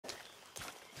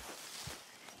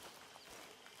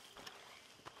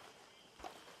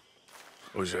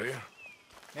Hosea?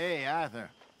 Hey, Arthur.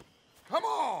 Come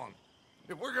on!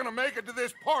 If we're gonna make it to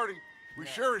this party, we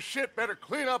sure as shit better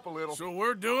clean up a little. So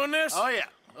we're doing this? Oh, yeah.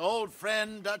 Old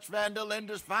friend Dutch Van der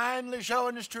Linde's finally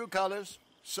showing his true colors.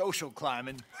 Social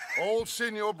climbing. Old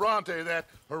Senor Bronte, that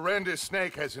horrendous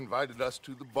snake, has invited us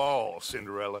to the ball,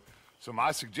 Cinderella. So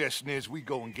my suggestion is we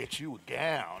go and get you a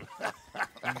gown.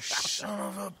 You son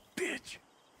of a bitch.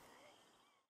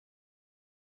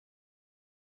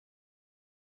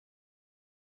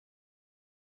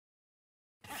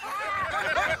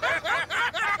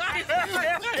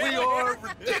 We are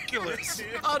ridiculous.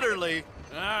 Utterly.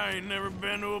 I ain't never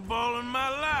been to a ball in my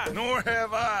life. Nor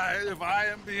have I, if I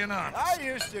am being honest. I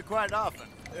used to quite often.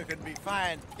 There could be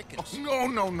fine pickings. No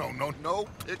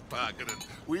pickpocketing.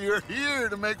 We are here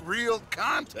to make real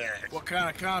contact. What kind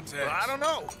of contact? Well, I don't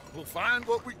know. We'll find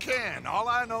what we can. All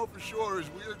I know for sure is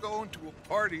we are going to a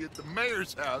party at the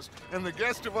mayor's house, and the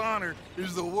guest of honor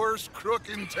is the worst crook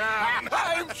in town.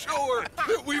 I'm sure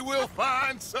that we will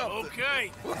find something.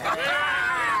 Okay.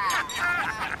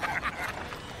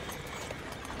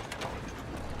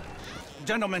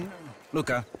 Gentlemen,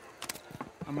 Luca,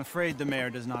 I'm afraid the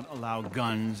mayor does not allow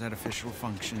guns at official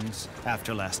functions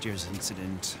after last year's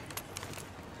incident.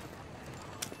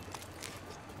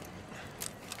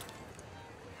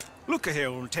 Luca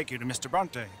here will take you to Mr.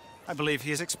 Bronte. I believe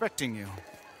he is expecting you.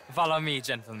 Follow me,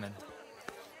 gentlemen.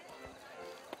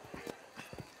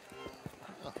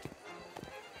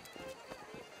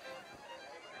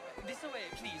 This way,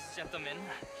 please, gentlemen.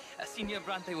 Senior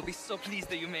Bronte will be so pleased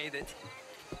that you made it.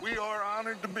 We are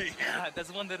honored to be here.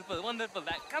 That's wonderful, wonderful.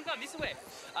 Come, this way.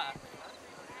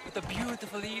 What a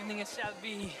beautiful evening it shall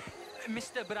be.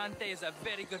 Mr. Bronte is a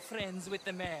very good friends with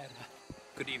the mayor.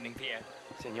 Good evening, Pierre.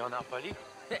 Senor Napoli?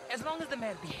 As long as the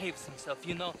mayor behaves himself,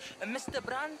 you know. Mr.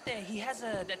 Bronte, he has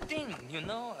that thing, you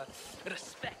know,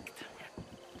 respect.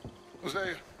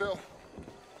 Hosea, Bill,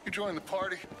 you join the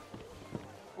party.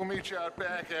 We'll meet you out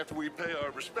back after we pay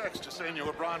our respects to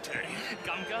Senor Bronte.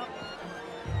 Come.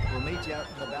 We'll meet you out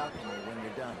in the balcony when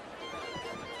you're done.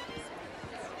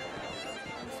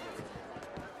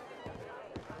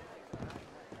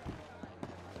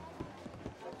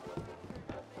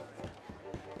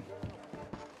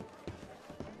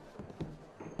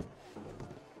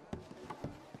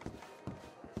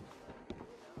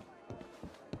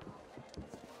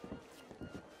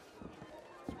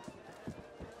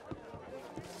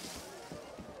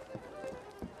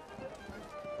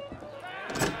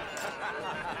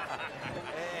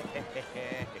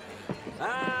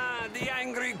 Ah, the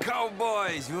angry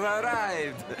cowboys, you've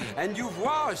arrived. And you've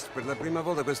washed per la prima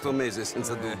volta questo mese,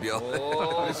 senza dubbio.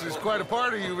 This is quite a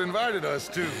party you've invited us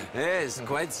to. Yes,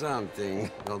 quite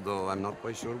something. Although I'm not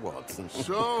quite sure what.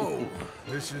 So,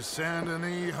 this is Saint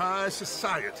Denis High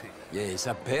Society. Yes,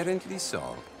 apparently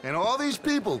so. And all these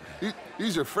people,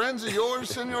 these are friends of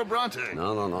yours, Senor Bronte?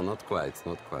 No, not quite,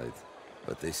 not quite.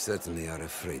 But they certainly are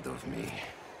afraid of me.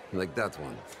 Like that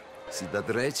one. See that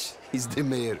wretch? He's the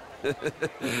mayor.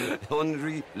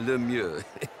 Henri Lemieux.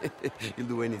 He'll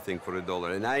do anything for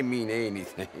 $1, and I mean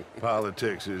anything.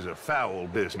 Politics is a foul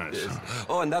business. Yes.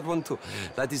 Oh, and that one too.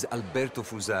 That is Alberto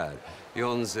Fusar. He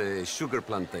owns a sugar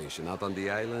plantation out on the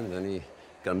island, and he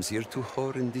comes here to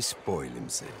whore and despoil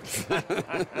himself.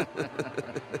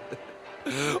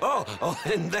 Oh,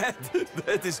 and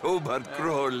that is Hobart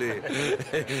Crawley,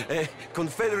 a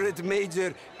Confederate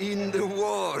major in the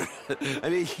war.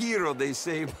 And a hero, they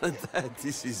say, but that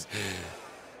is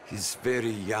his very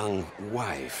young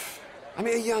wife. I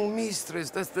mean, a young mistress,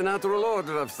 that's the natural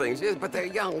order of things, yes, but a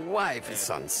young wife is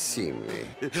unseemly.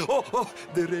 Oh,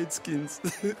 the Redskins.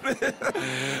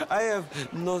 I have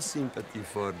no sympathy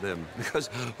for them, because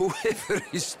whoever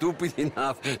is stupid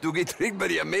enough to get tricked by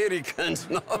the Americans,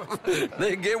 no,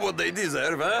 they get what they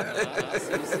deserve, huh?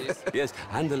 Yes,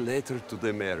 and a letter to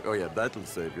the mayor. Oh, yeah, that'll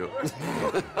save you.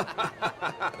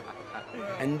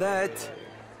 And that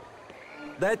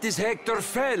is Hector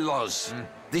Fellows.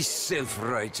 This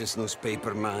self-righteous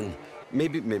newspaper man.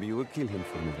 Maybe you will kill him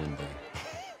for me one day.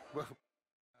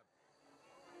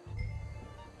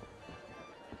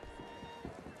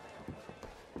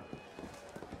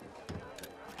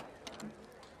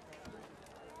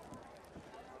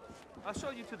 I'll show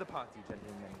you to the party,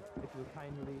 gentlemen, if you'll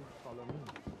kindly follow me.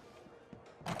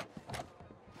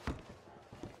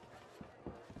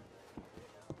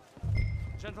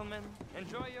 Gentlemen,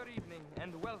 enjoy your evening,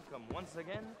 and welcome once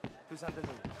again to Saint Denis.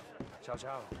 Ciao,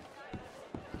 ciao.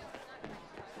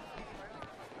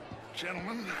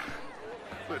 Gentlemen,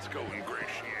 let's go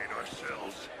ingratiate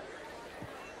ourselves.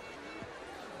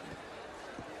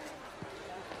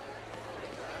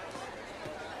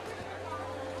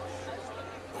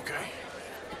 Okay.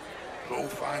 Go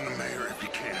find the mayor if you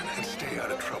can and stay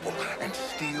out of trouble. And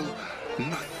steal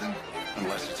nothing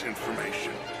unless it's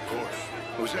information. Of course.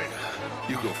 Jose,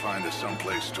 you go find us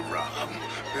someplace to rob.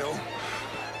 Bill,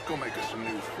 go make us some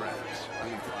new friends. I'm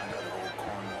gonna find out if old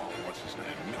Cornwall, what's his name,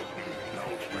 Milton,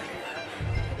 knows we're here.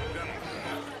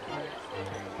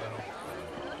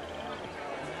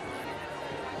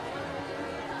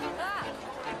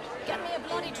 Get me a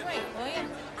bloody drink, will you?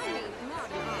 I mean,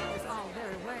 Mardi Gras is all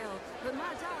very well, but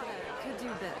my daughter could do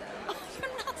better. Oh,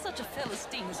 you're not such a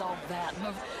Philistine as all that.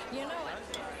 You know it.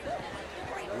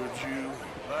 Would you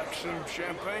like some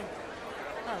champagne?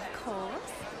 Of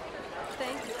course.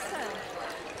 Thank you, sir.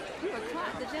 You are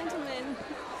quite the gentleman.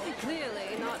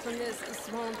 Clearly not from this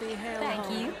swampy hellhole.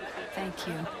 Thank you. Thank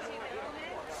you.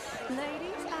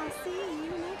 Ladies, I'll see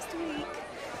you next week.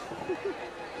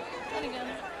 Cunningham.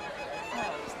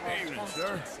 Evening,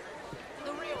 sir.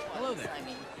 The real ones, Hello there. I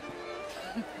mean.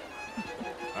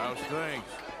 How's things?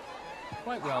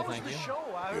 Quite well, thank you.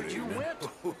 I heard you went.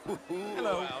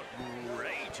 Hello.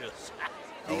 Outrageous.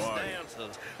 How These are you?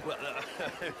 dancers. Well,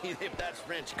 if that's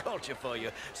French culture for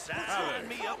you, sign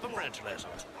me up for French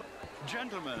lessons.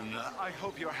 Gentlemen, I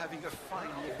hope you're having a fine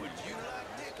evening. Would you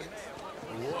like tickets?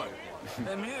 What?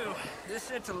 Lemieux,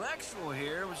 this intellectual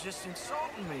here was just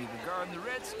insulting me regarding the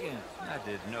Redskins. I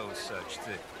did no such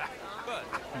thing. But,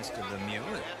 Mr.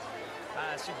 Lemieux,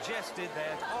 I suggested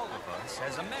that all of us,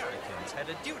 as Americans, had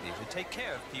a duty to take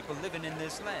care of people living in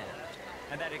this land.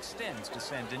 And that extends to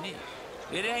Saint-Denis.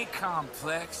 It ain't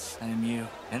complex, Lemieux.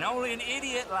 And only an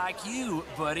idiot like you,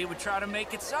 buddy, would try to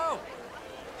make it so.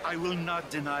 I will not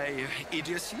deny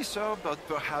idiocy, sir, but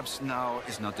perhaps now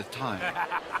is not the time.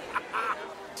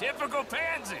 Typical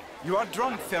pansy. You are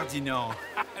drunk, Ferdinand.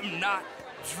 I'm not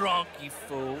drunk, you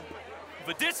fool.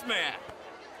 But this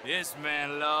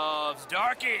man loves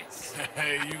darkies.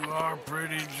 Hey, you are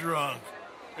pretty drunk.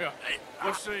 Yeah, hey,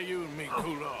 what say you and me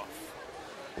cool off?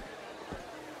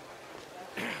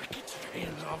 Get your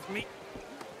hands off me.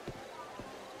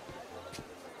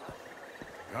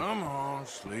 Come on,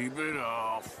 sleep it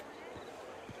off.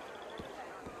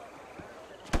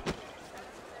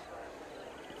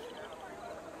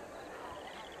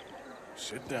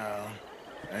 Sit down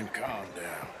and calm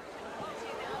down.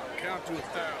 Count to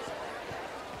 1,000.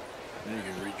 Then you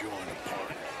can rejoin the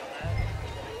party.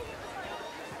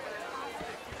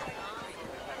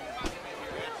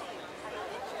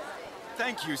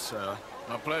 Thank you, sir.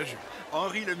 My pleasure.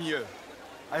 Henri Lemieux.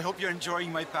 I hope you're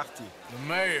enjoying my party. The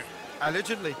mayor.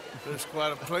 Allegedly. There's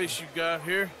quite a place you got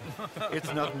here.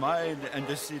 It's not mine, and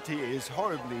the city is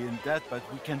horribly in debt, but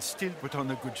we can still put on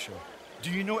a good show.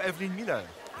 Do you know Evelyn Miller?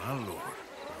 My lord.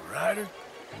 A writer?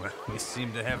 Well, we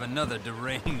seem to have another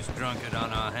deranged drunkard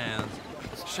on our hands.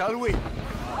 Shall we?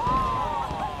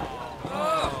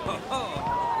 Oh,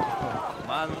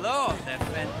 my lord, that's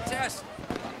fantastic.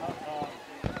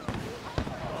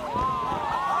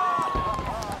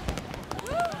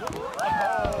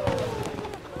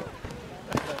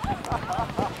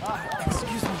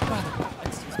 Excuse me, brother.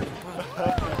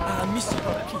 Mr.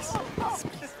 Please.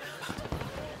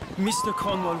 Mr.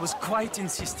 Cornwall was quite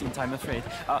insistent, I'm afraid.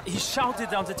 He shouted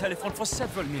down the telephone for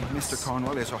several minutes. Mr.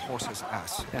 Cornwall is a horse's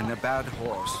ass, and a bad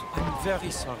horse. I'm very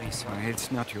sorry, sir.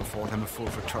 It's not your fault. I'm a fool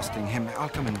for trusting him. I'll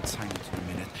come in silence in a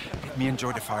minute. Let me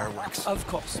enjoy the fireworks. Of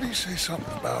course. Did he say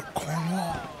something about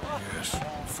Cornwall? Yes.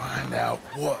 Find out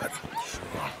what.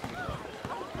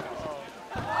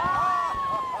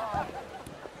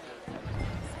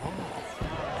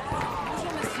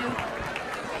 Sure.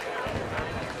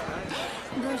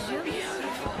 Bonjour, monsieur.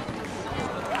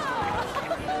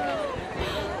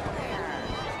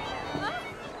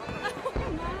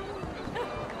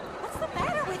 What's the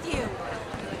matter with you?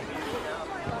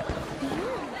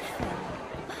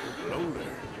 Hello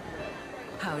there.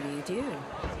 How do you do?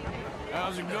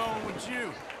 How's it going with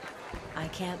you? I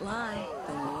can't lie.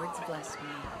 The Lord's blessed me.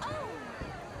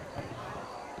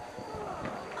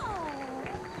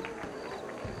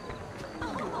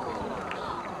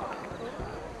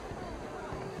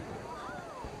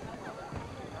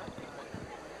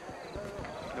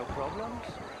 No problems?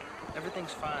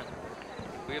 Everything's fine.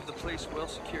 We have the place well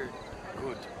secured.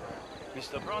 Good.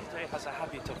 Mr. Bronte has a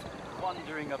habit of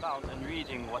wandering about and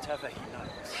reading whatever he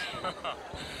likes.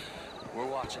 We're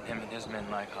watching him and his men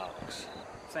like hawks.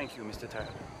 Thank you, Mr.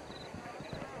 Turner.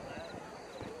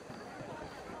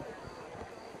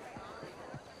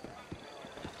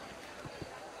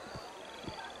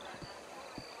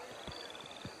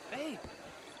 Hey!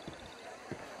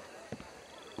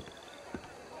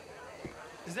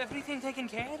 Is everything taken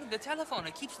care of? The telephone,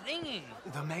 it keeps ringing.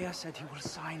 The mayor said he will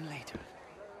sign later.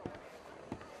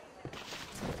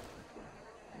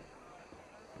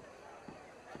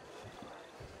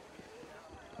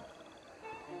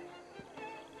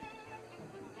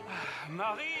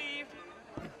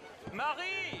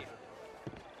 Marie!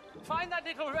 Find that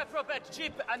little reprobate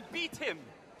Jip and beat him.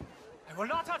 I will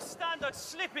not have standard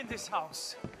slip in this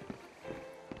house.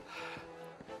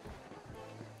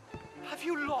 Have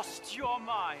you lost your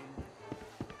mind?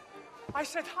 I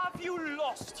said, have you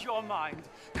lost your mind?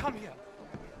 Come here.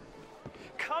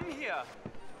 Come here.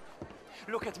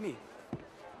 Look at me.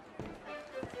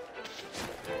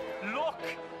 Look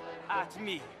at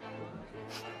me.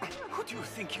 Who do you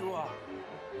think you are?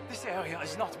 This area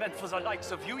is not meant for the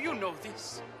likes of you. You know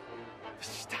this. The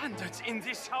standards in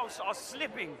this house are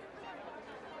slipping.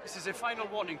 This is a final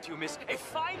warning to you, miss. A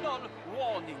final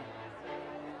warning.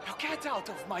 Now get out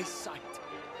of my sight.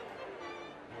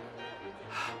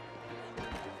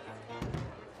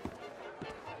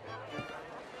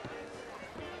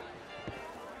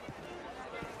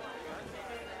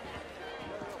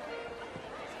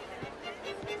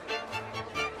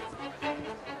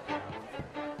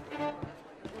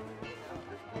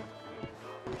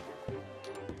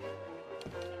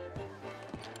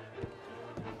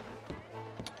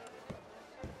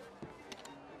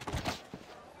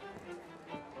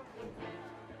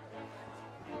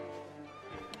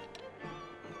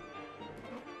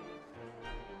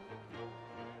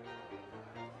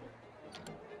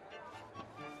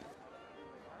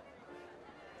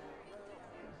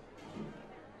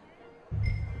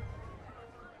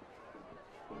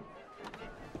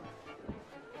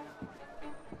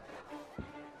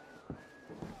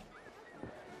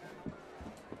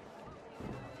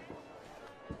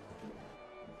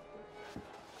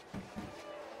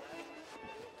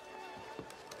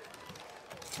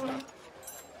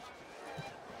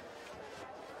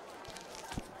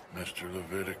 Mr.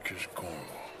 Leviticus Cornwall.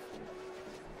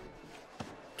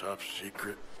 Top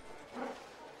secret.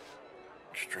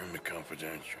 Extremely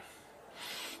confidential.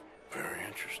 Very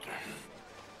interesting.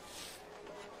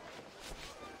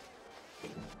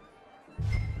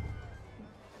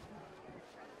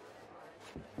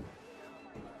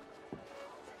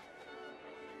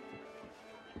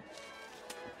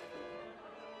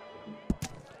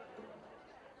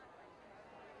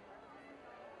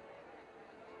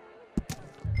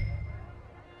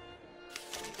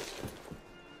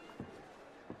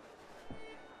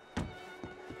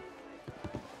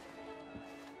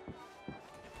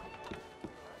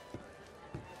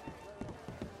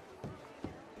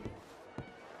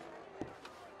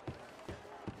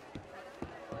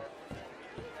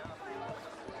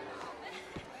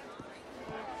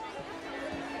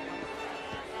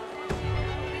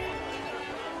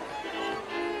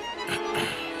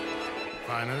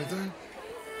 Find anything?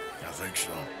 I think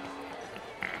so.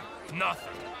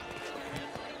 Nothing.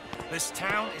 This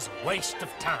town is a waste of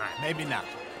time. Maybe not.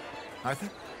 Arthur?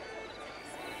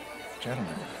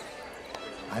 Gentlemen,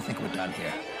 I think we're done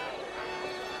here.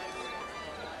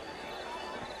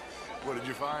 What did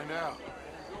you find out?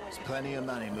 There's plenty of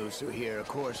money moves through here, of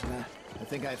course, and I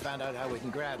think I found out how we can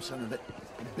grab some of it.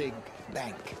 A big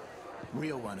bank.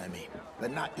 Real one, I mean.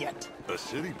 But not yet. A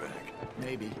city bank?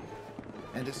 Maybe.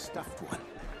 And a stuffed one.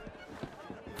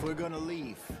 If we're gonna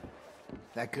leave,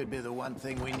 that could be the one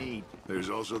thing we need. There's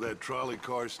also that trolley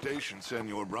car station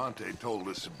Senor Bronte told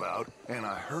us about, and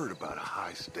I heard about a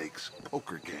high-stakes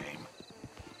poker game.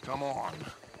 Come on.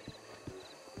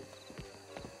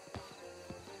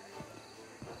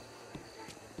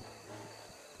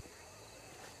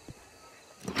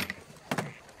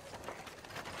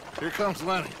 Here comes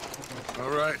Lenny. All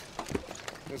right,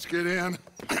 let's get in.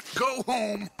 Go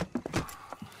home.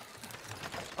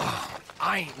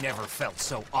 I ain't never felt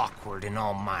so awkward in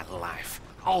all my life.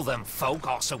 All them folk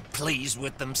all so pleased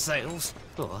with themselves.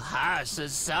 Oh, high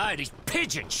society's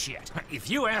pigeon shit. If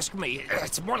you ask me,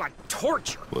 it's more like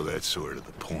torture. Well, that's sort of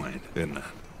the point, isn't it?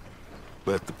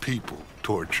 Let the people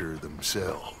torture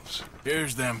themselves.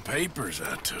 Here's them papers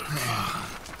I took.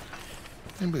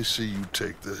 Anybody see you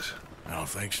take this? I don't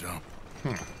think so.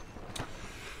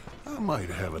 I might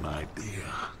have an idea.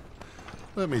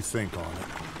 Let me think on it.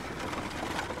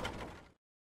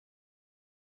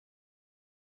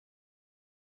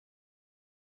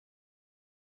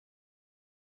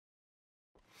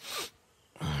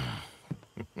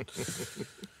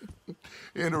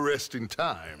 Interesting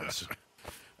times.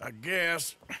 I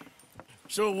guess.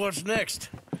 So what's next?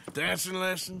 Dancing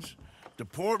lessons?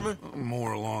 Deportment?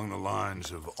 More along the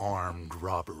lines of armed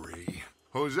robbery.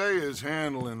 Hosea is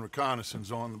handling reconnaissance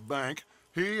on the bank.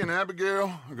 He and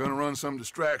Abigail are gonna run some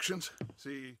distractions.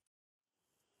 See...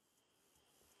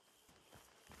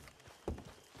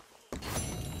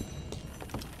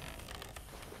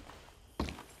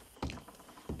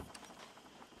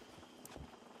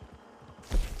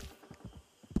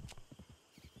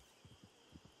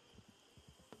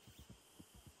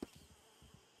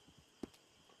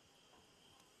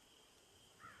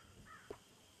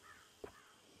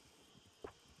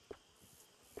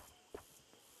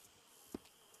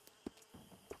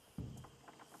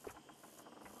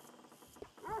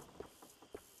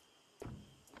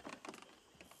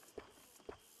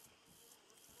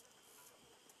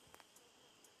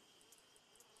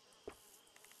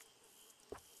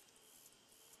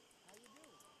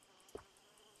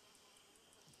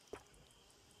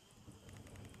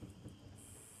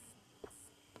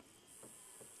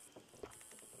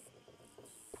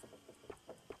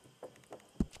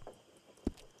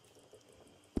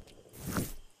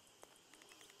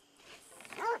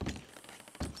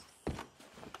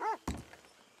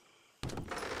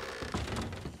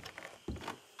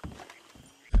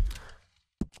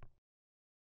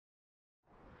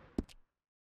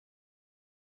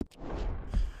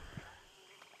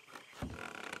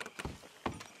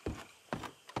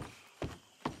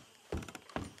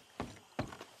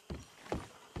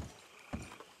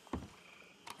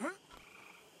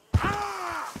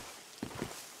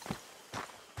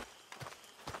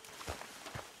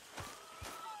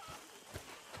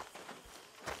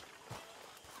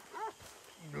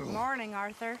 morning,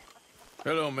 Arthur.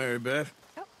 Hello, Mary Beth.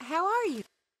 Oh, how are you,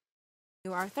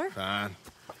 Arthur? Fine.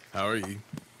 How are you?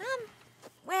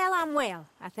 Well, I'm well,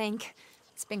 I think.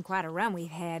 It's been quite a run we've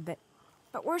had,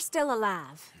 but we're still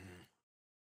alive.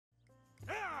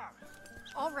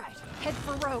 All right, head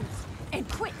for Rhodes, and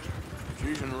quick.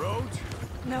 She's in Rhodes?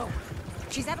 No,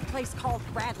 she's at a place called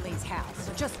Bradley's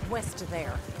house, just west of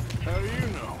there. How do you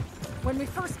know? When we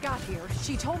first got here,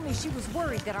 she told me she was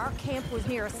worried that our camp was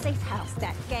near a safe house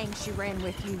that gang she ran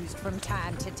with used from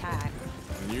time to time.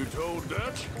 And you told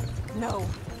Dutch? No.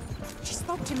 She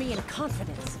spoke to me in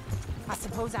confidence. I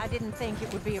suppose I didn't think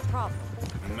it would be a problem.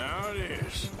 Now it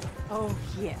is. Oh,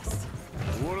 yes.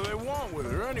 What do they want with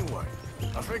her anyway?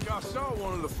 I think I saw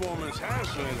one of the foremans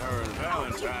hassling her and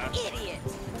Valentine. Oh, you idiot!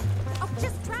 Oh,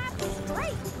 just drive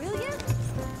straight, will you?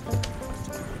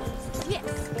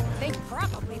 Yes, they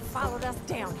probably followed us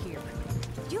down here.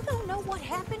 You don't know what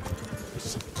happened?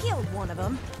 She killed one of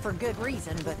them, for good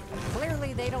reason, but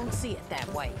clearly they don't see it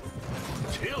that way.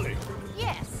 Tilly?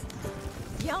 Yes.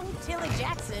 Young Tilly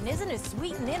Jackson isn't as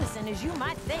sweet and innocent as you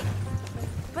might think.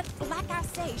 But like I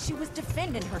say, she was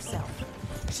defending herself.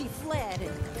 She fled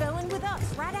and fell in with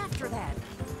us right after that.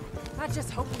 I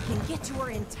just hope we can get to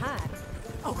her in time.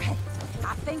 Okay,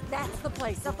 I think that's the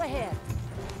place up ahead.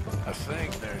 I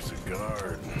think there's a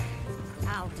guard.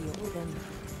 I'll deal with him.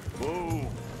 Whoa.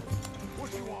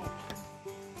 What you want?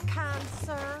 Kind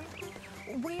sir,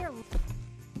 we're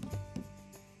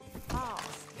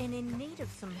lost and in need of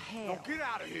some help. Now get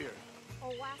out of here.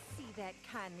 Oh, I see that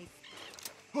kindly.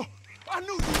 Oh, I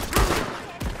knew you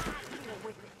Deal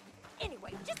with it.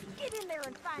 Anyway, just get in there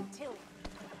and find Tilly.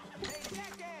 Hey,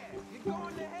 jackass! You're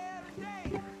going to hell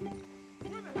today!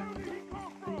 Where the hell did he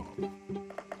come from?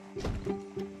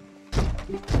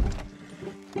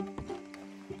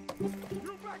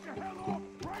 You back the hell off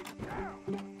right now!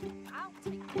 I'll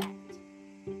take that.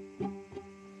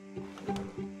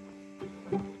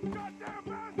 Goddamn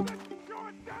bastard! You're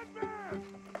a dead man!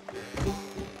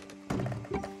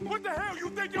 What the hell you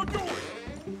think you're doing?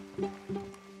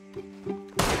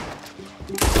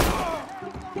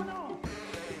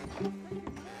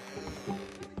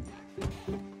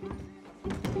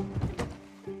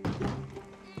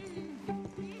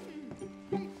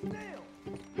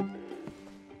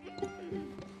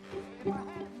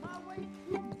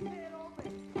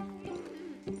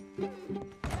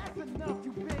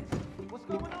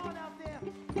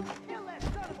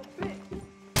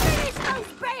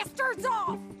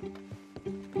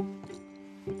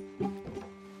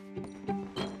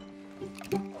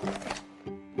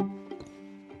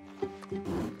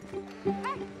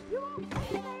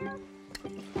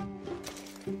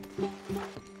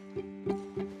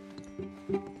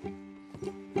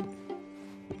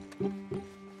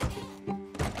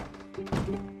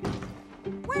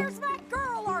 Where's that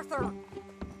girl, Arthur?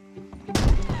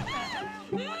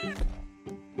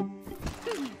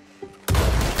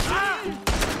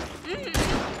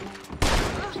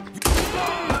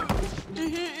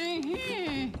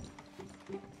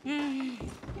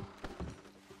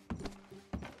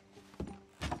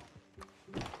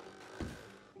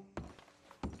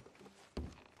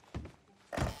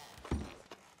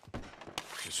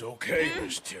 It's okay,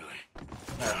 Miss Tilly.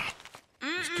 Now,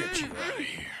 let's get you out of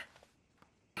here.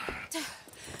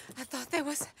 I thought there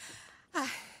was...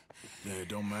 Yeah, it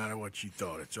don't matter what you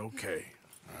thought. It's okay.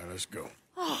 All right, let's go.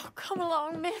 Oh, come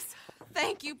along, miss.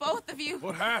 Thank you, both of you.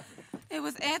 What happened? It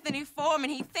was Anthony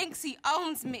Foreman. He thinks he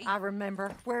owns me. I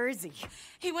remember. Where is he?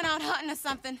 He went out hunting or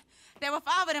something. There were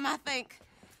 5 of them, I think.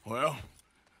 Well,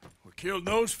 we killed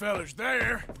those fellas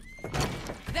there.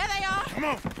 There they are. Come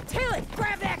on. Tilly,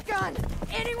 grab that gun.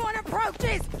 Anyone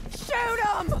approaches, shoot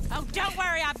them. Oh, don't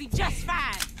worry. I'll be just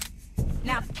fine.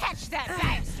 Now catch that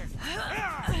bastard.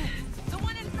 The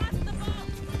one in front of the boat.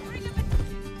 Bring him in.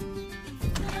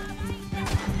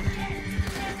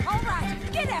 All right,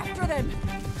 get after them.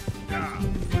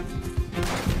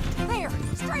 There,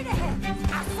 straight ahead.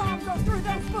 I saw him go through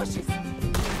those bushes.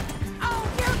 Oh,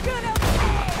 you're gonna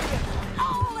pay!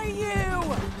 All of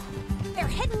you! They're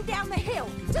heading down the hill,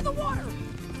 to the water.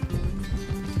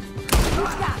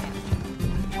 Who's got it?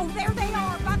 Oh, there they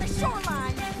are, by the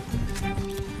shoreline.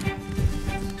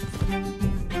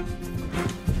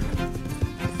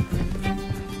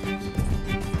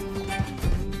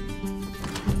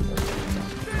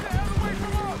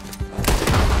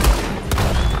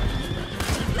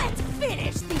 Let's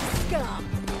finish these scum.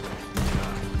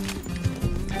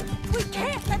 We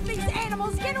can't let these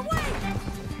animals get away.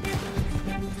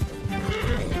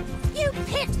 You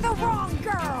picked the wrong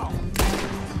girl.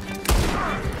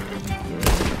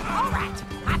 All right,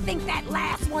 I think that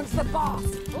last one's the boss?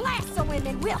 Lasso him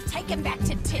and we'll take him back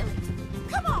to Tilly.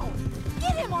 Come on,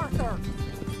 get him, Arthur!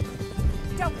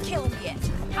 Don't kill him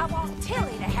yet. I want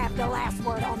Tilly to have the last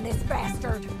word on this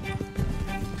bastard.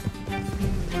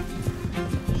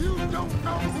 You don't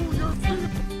know who you're dealing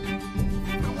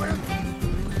with.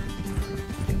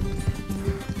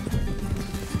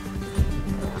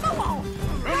 Come on,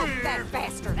 knock that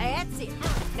bastard. That's it.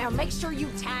 Now make sure you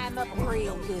tie him up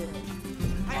real good.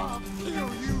 I'll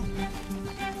kill you.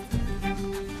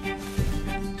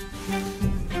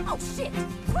 Oh shit!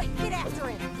 Quick, get after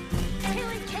him.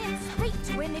 Tilly can't speak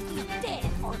to him if he's dead,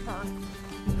 Arthur.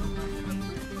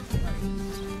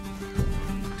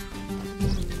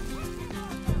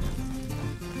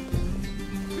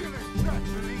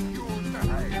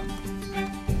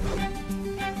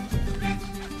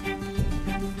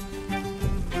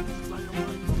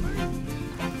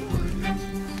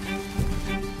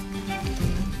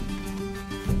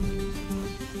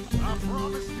 I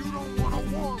promise you don't want a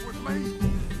war with me.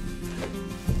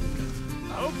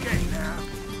 Okay now.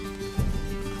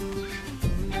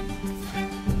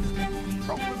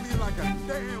 Rolling me like a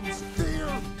damn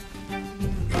steer.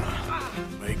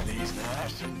 Make these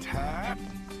nice and tight.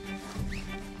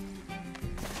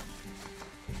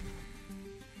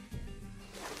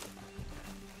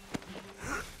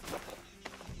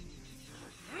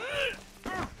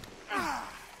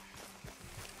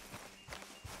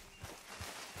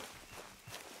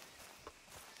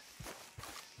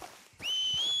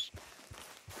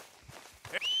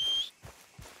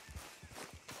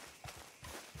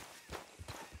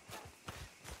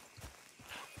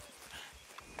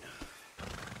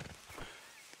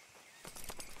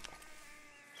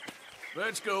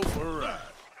 Let's go for a ride.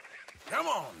 Come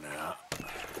on now.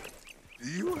 Do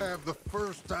you have the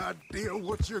first idea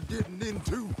what you're getting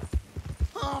into?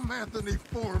 I'm Anthony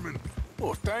Foreman.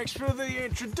 Well, thanks for the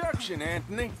introduction,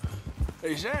 Anthony.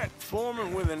 Is that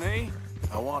Foreman with an A?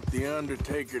 I want the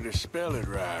Undertaker to spell it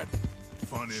right.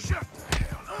 Funny. Shut the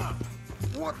hell up.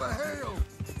 What the hell?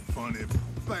 Funny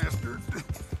bastard.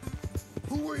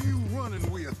 Who are you running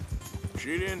with?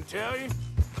 She didn't tell you?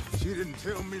 She didn't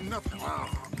tell me nothing.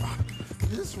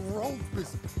 This rope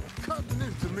is cutting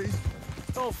into me.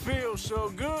 Don't feel so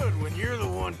good when you're the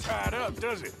one tied up,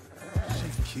 does it?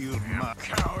 She killed my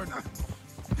coward.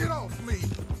 Get off me.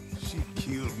 She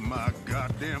killed my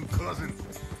goddamn cousin.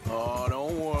 Oh,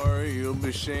 don't worry. You'll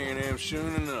be seeing him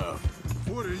soon enough.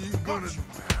 What are you gonna do?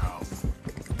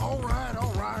 All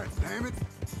right, damn it.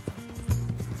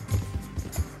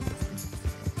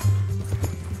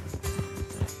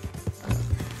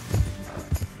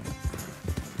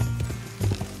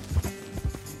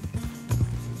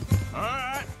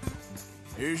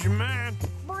 Here's your man.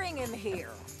 Bring him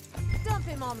here. Dump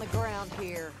him on the ground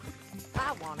here.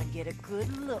 I want to get a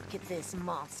good look at this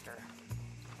monster.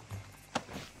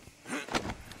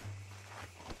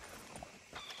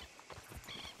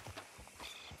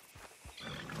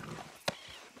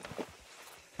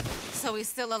 So he's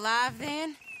still alive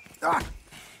then? I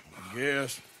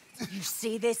guess. You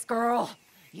see this girl?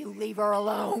 You leave her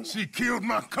alone. She killed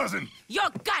my cousin. Your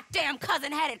goddamn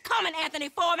cousin had it coming, Anthony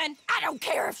Foreman. I don't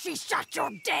care if she shot your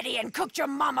daddy and cooked your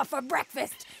mama for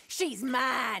breakfast. She's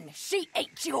mine. She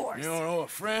ain't yours. You know, a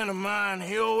friend of mine,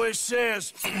 he always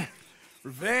says,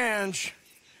 revenge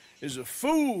is a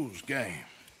fool's game.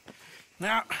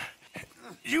 Now,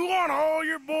 you want all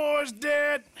your boys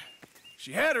dead?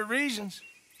 She had her reasons.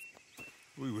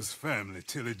 We was family,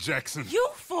 Tilly Jackson. You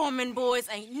Foreman boys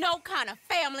ain't no kind of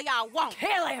family I want.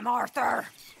 Kill him, Arthur!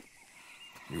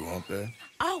 You want that?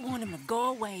 I want him to go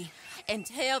away and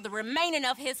tell the remaining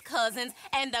of his cousins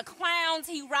and the clowns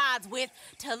he rides with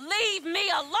to leave me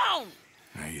alone.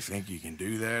 Now, you think you can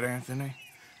do that, Anthony?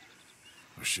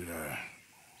 Or should I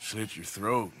slit your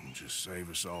throat and just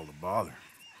save us all the bother?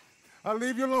 I'll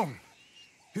leave you alone.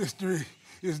 History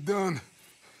is done.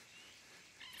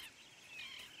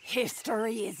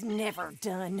 History is never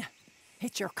done.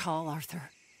 It's your call,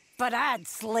 Arthur. But I'd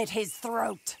slit his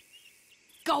throat.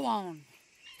 Go on.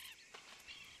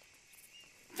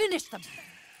 Finish them.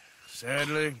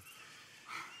 Sadly,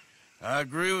 I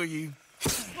agree with you.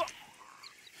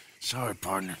 Sorry,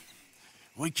 partner.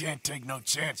 We can't take no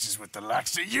chances with the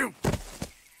likes of you.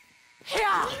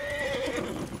 Yeah.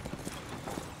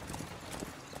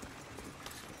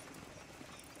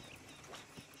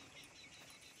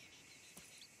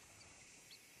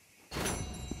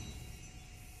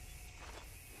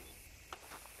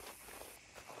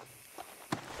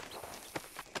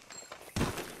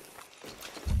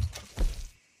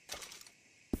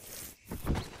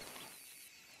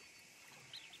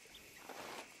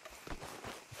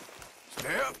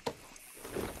 Step.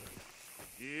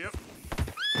 Yep.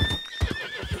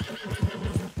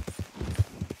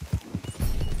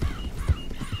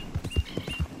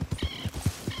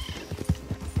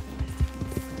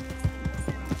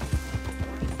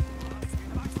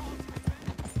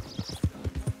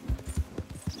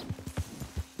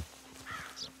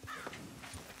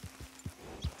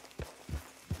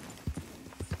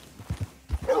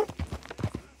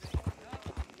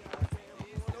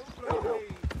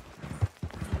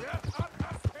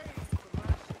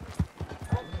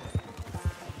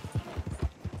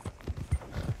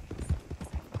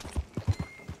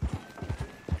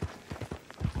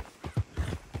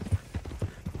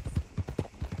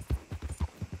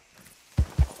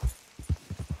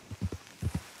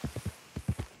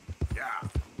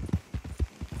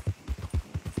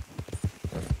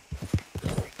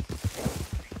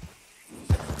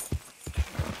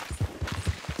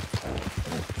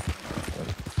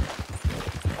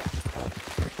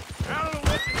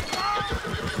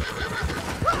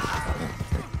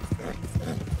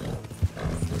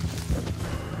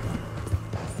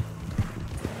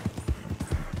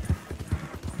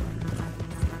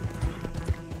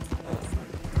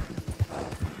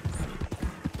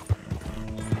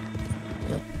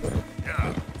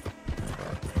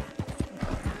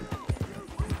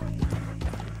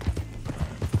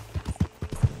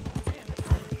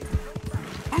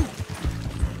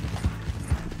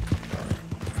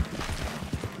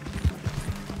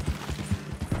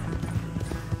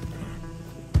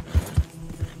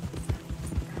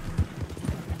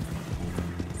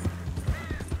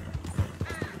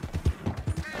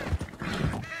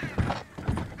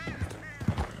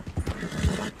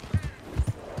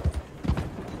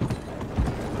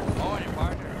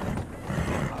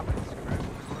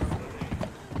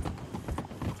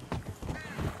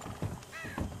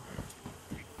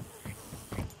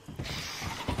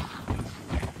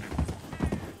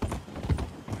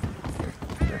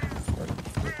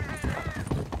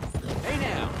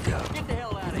 Get the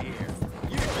hell out of here.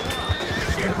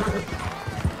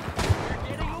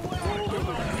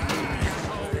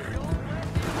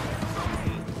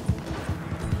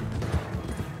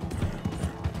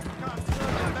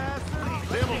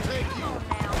 They will take you.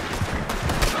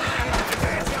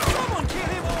 Someone kill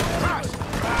him!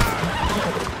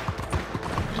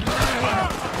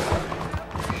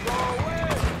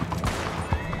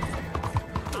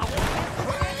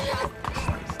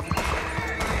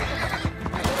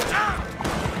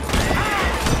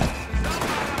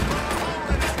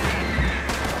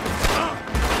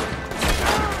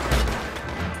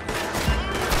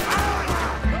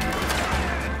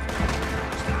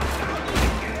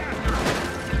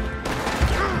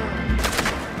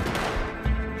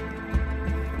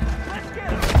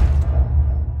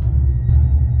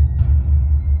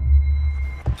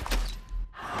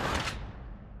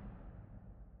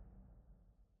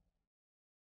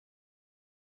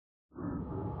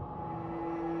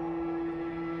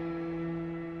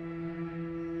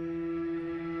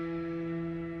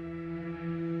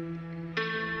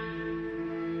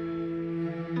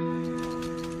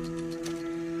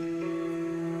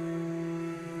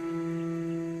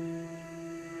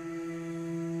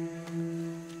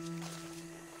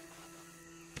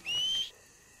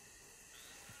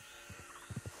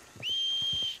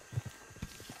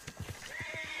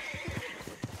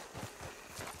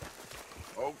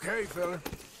 Okay, fella.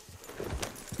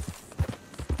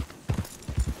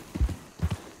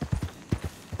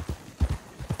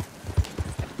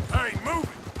 Hey, move it!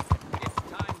 It's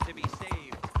time to be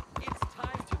saved. It's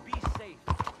time to be safe.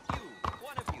 You,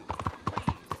 one of you,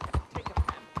 please, take a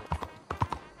pamphlet.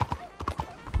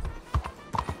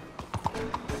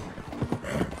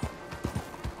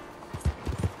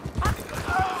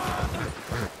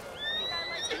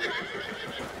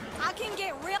 I can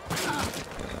get real.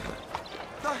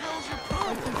 The hell's your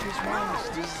problem? I think his mind is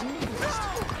diseased.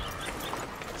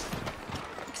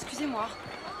 Excusez-moi.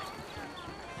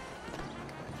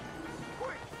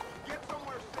 Get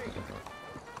somewhere safe.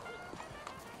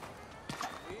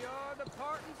 We are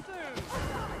departing soon.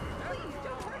 Please,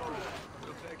 don't hurt me.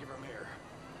 We'll take you from here.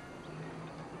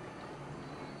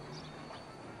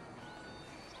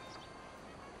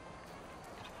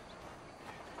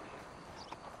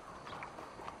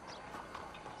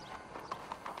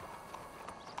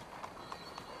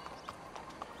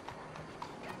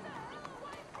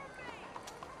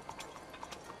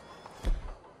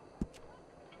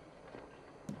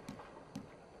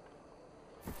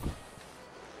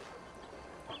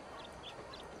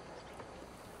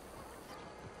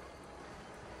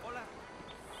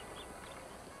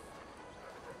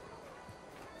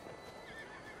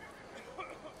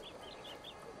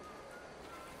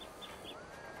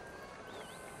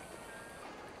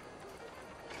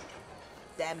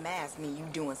 That mask mean you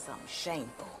doing something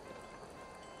shameful.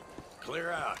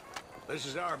 Clear out. This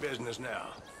is our business now.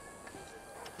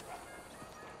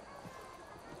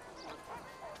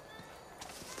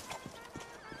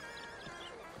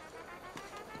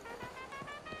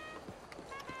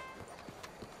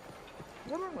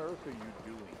 What on earth are you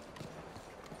doing?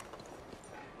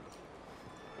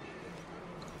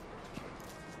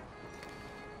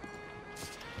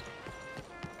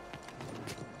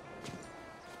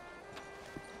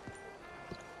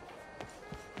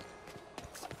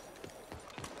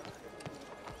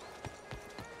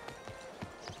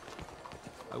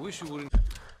 I wish you wouldn't...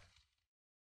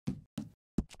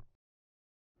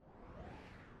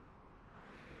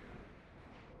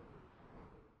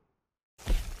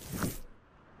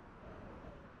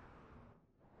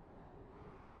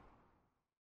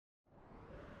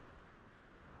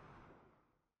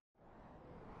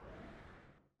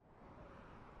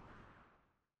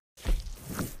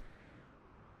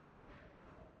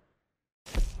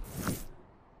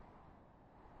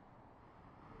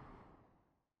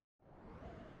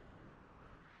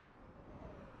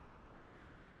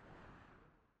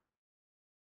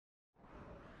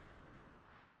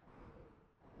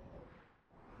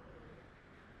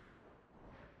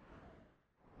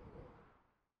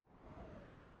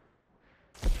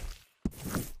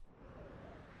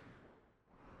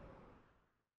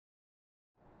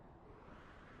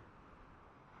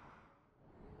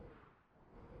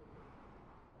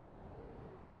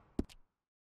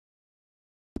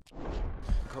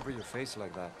 Cover your face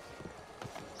like that.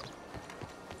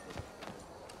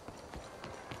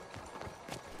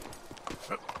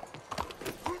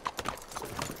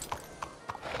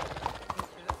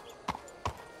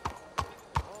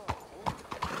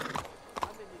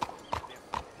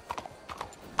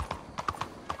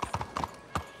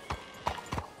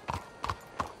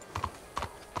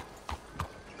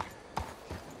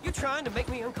 you trying to make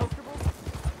me uncomfortable?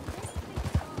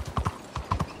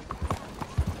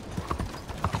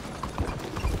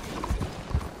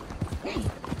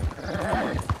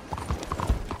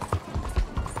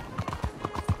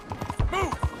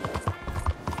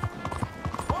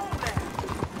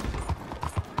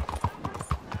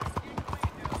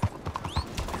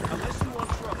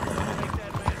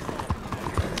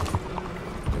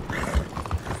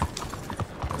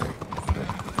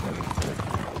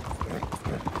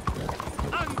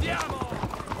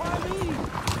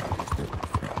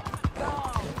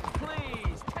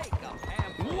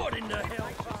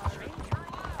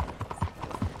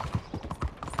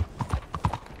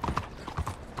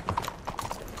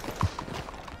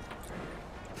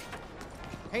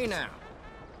 Hey now,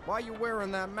 why are you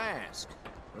wearing that mask?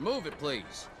 Remove it,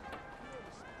 please.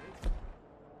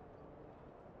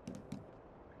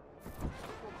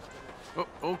 Oh,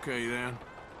 okay then.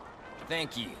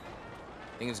 Thank you.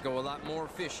 Things go a lot more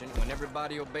efficient when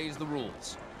everybody obeys the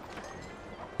rules.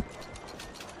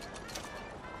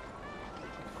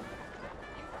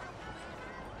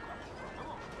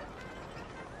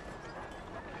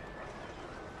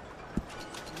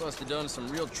 You must have done some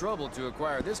real trouble to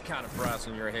acquire this kind of price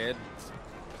on your head.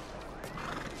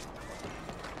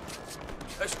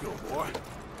 Let's go, boy.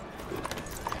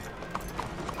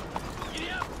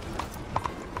 Giddy up!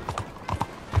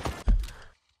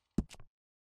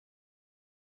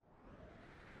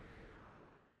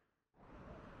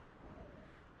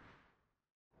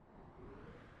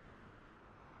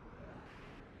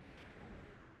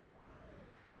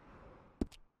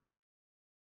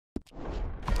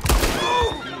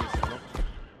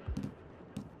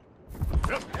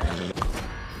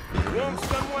 Want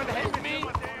someone to help me? You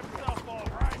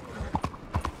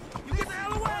get the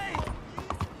hell away!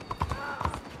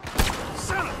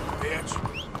 Son of a bitch!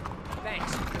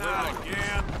 Thanks. Not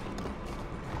again.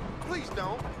 Please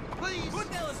don't. Please.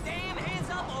 Put those damn hands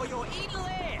up or you'll eat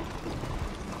lead!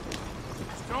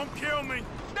 Just don't kill me.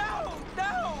 No!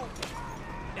 No!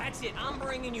 That's it. I'm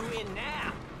bringing you in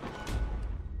now.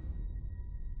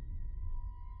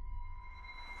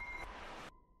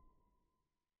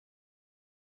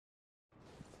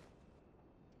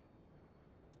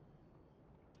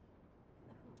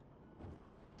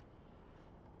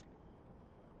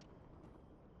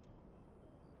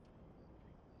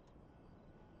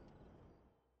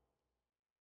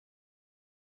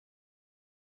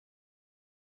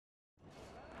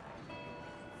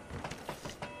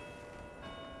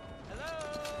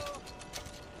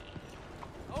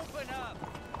 Open up!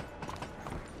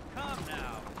 Come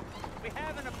now. We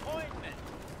have an appointment.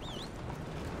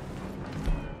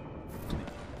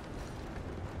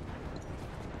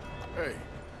 Hey,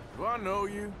 do I know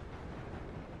you?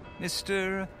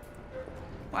 Mr.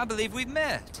 I believe we've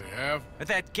met. We have? At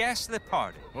that ghastly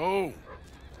party. Oh,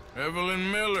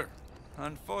 Evelyn Miller.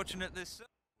 Unfortunately, so.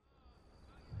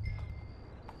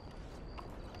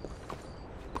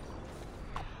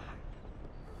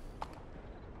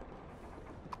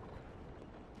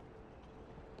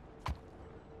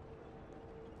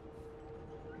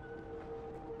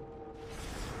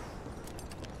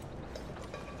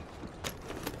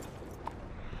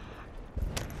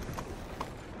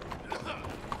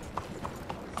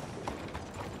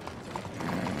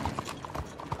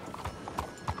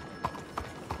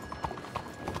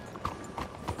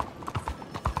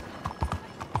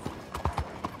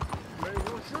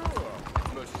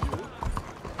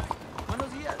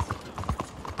 Buenos días.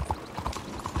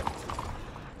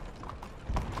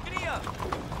 Giddy up!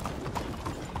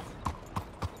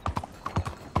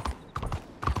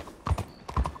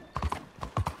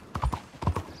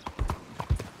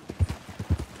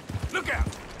 Look out!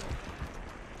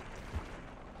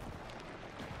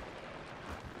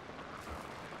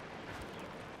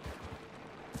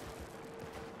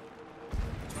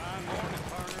 Fine morning,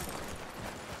 partner.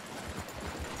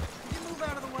 Can you move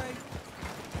out of the way?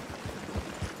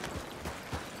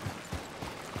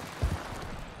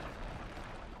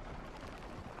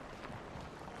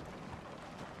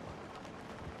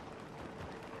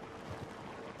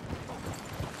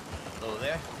 Hello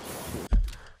there.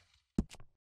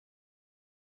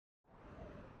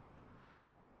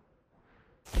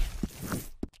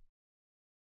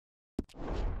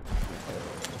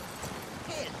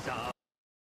 Heads up.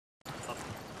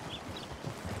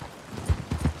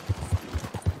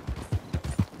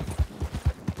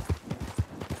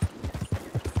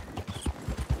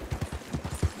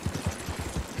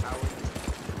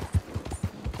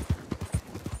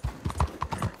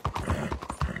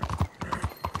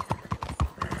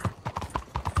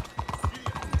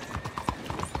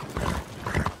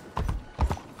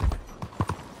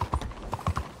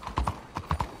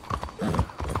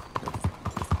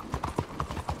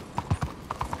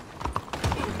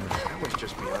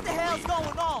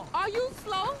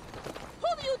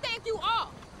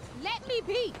 me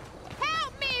be!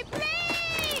 Help me,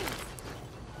 please!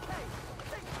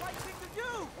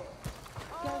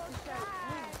 Goes to show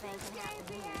anything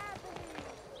can happen to me.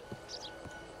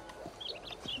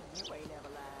 You ain't never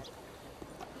lied.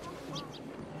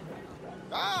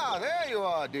 Ah, there you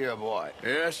are, dear boy.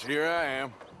 Yes, here I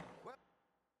am.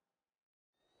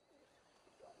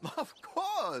 Of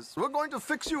course. We're going to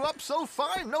fix you up so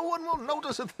fine no one will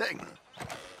notice a thing.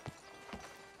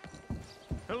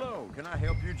 Hello, can I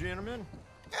help you, gentlemen?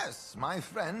 Yes, my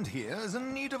friend here is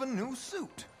in need of a new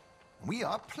suit. We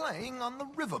are playing on the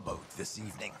riverboat this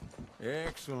evening.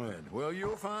 Excellent. Well,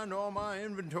 you'll find all my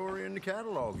inventory in the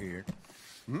catalog here.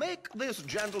 Make this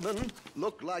gentleman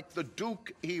look like the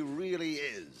Duke he really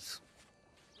is.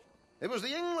 It was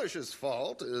the English's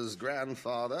fault his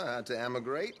grandfather had to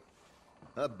emigrate.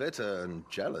 A bitter and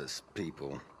jealous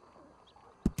people.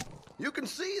 You can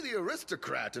see the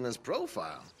aristocrat in his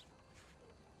profile.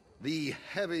 The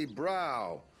heavy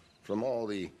brow from all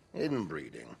the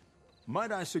inbreeding.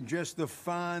 Might I suggest the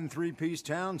fine three-piece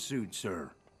town suit,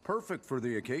 sir? Perfect for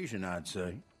the occasion, I'd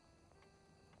say.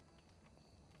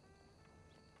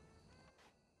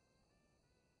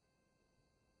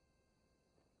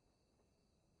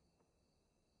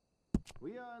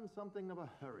 We are in something of a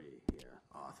hurry here,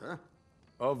 Arthur.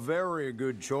 A very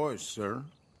good choice, sir.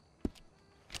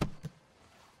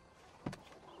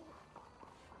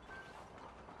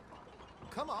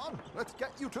 Come on, let's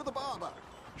get you to the barber.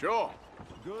 Sure.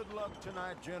 Good luck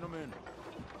tonight, gentlemen.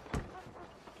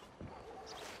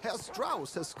 Herr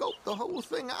Strauss has scoped the whole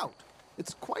thing out.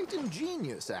 It's quite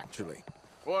ingenious, actually.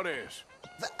 What is?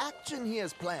 The action he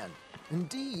has planned.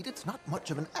 Indeed, it's not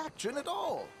much of an action at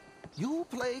all. You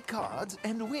play cards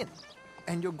and win.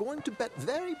 And you're going to bet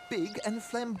very big and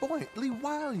flamboyantly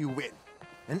while you win.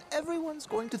 And everyone's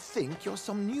going to think you're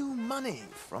some new money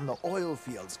from the oil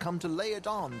fields come to lay it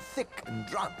on thick and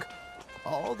drunk.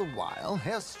 All the while,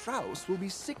 Herr Strauss will be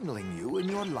signaling you in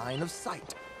your line of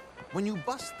sight. When you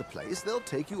bust the place, they'll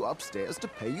take you upstairs to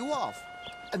pay you off.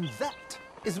 And that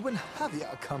is when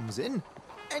Javier comes in,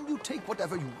 and you take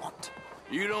whatever you want.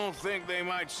 You don't think they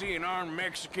might see an armed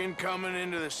Mexican coming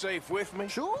into the safe with me?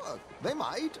 Sure, they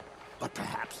might, but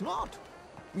perhaps not.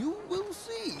 You will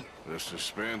see. The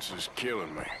suspense is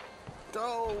killing me.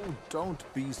 Oh, don't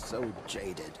be so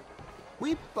jaded.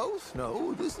 We both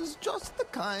know this is just the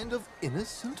kind of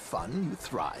innocent fun you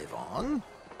thrive on.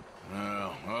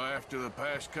 Well, after the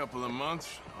past couple of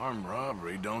months, armed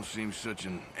robbery don't seem such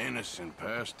an innocent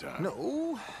pastime.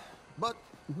 No, but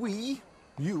we,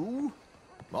 you,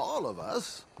 all of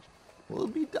us, will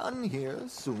be done here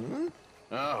soon.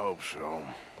 I hope so.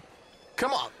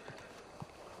 Come on.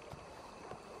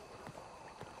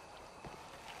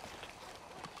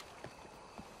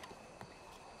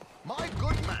 My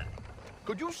good man,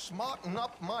 could you smarten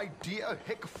up my dear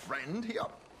hick friend here?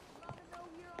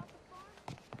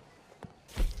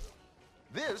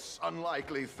 This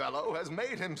unlikely fellow has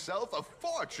made himself a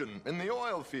fortune in the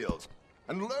oil fields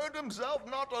and learned himself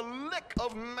not a lick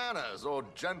of manners or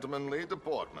gentlemanly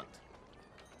deportment.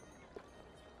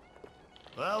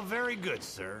 Well, very good,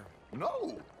 sir.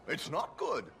 No, it's not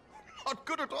good. Not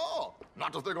good at all.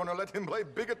 Not if they're going to let him play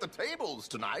big at the tables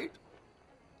tonight.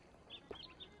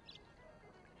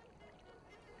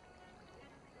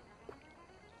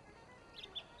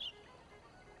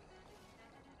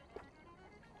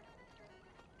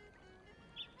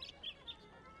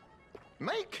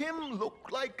 Make him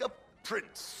look like a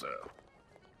prince, sir.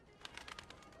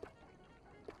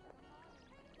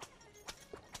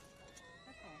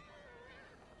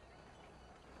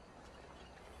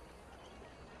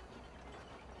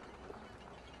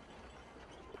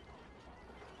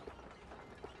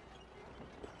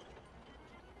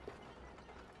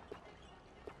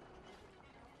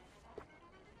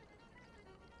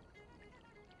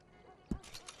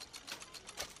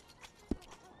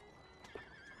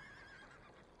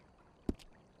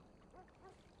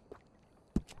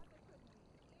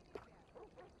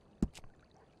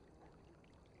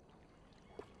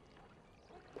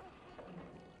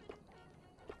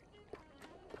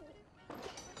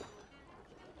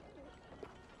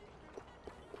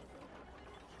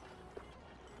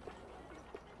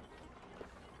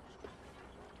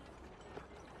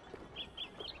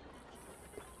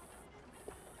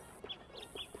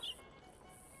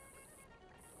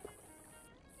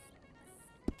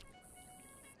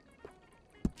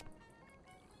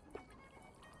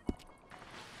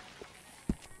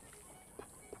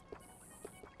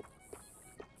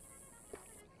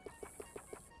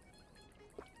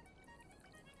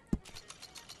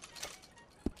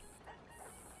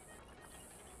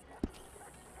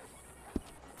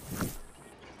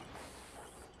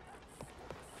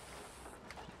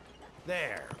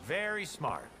 There, very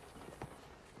smart.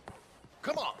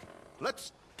 Come on,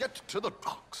 let's get to the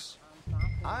docks.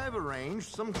 I've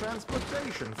arranged some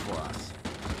transportation for us.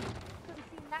 Could have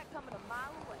seen that coming a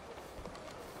mile away.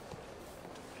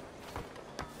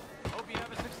 Hope you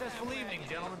have a successful evening,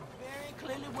 gentlemen. Very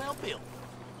clearly well built.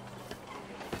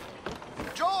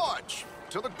 George,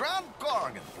 to the Grand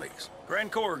Corrigan, please.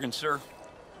 Grand Corrigan, sir.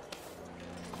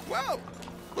 Well,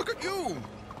 look at you.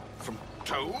 From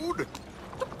Toad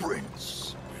to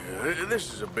Prince. Yeah,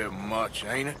 this is a bit much,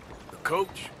 ain't it? The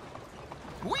coach?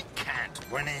 We can't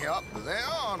whinny up there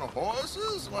on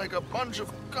horses like a bunch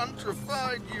of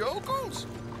countrified yokels.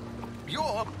 You're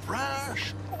a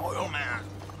brash oil man.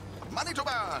 Money to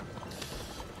burn.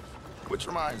 Which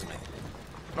reminds me,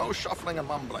 no shuffling and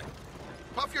mumbling.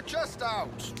 Puff your chest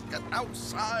out. Get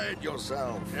outside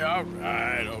yourself. Yeah, all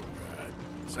right, all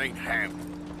right. This ain't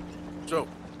Hampton. So,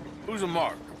 who's a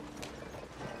mark?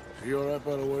 Is he all right,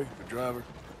 by the way, the driver?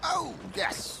 Oh,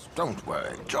 yes. Don't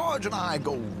worry. George and I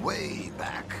go way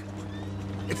back.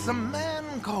 It's a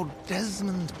man called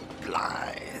Desmond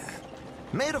Blythe.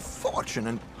 Made a fortune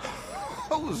in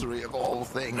hosiery of all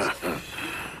things.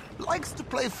 Likes to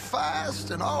play fast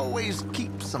and always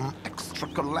keeps some extra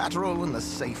collateral in the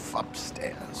safe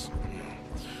upstairs.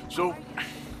 So,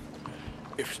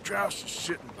 if Strauss is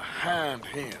sitting behind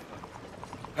him,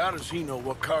 how does he know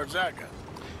what cards I got?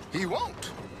 He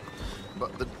won't.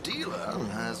 But the dealer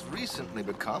has recently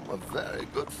become a very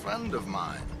good friend of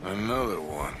mine. Another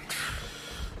one.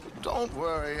 Don't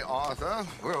worry, Arthur.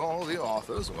 We're all the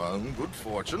authors of our own good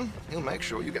fortune. He'll make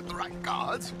sure you get the right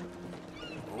cards.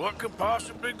 What could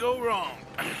possibly go wrong?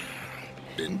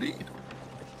 Indeed.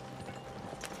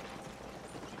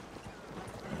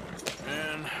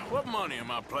 And what money am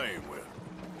I playing with?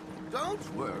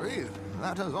 Don't worry.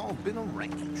 That has all been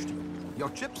arranged. Your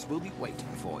chips will be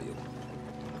waiting for you.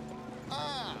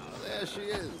 Ah, there she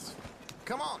is.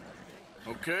 Come on.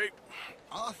 Okay.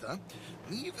 Arthur,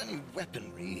 leave any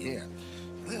weaponry here.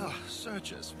 They'll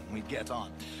search us when we get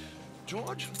on.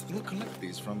 George, we'll collect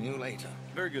these from you later.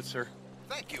 Very good, sir.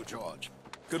 Thank you, George.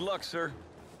 Good luck, sir.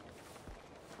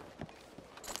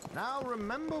 Now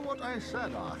remember what I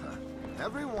said, Arthur.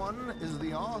 Everyone is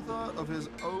the author of his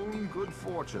own good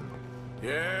fortune.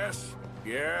 Yes,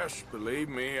 yes, believe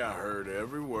me, I heard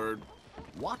every word.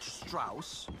 Watch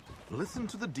Strauss, listen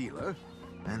to the dealer,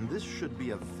 and this should be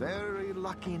a very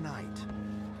lucky night.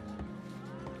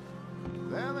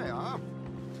 There they are.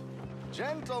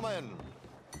 Gentlemen,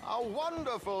 how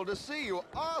wonderful to see you.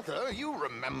 Arthur, you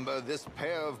remember this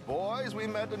pair of boys we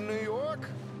met in New York?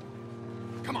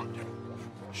 Come on, gentlemen.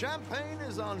 Champagne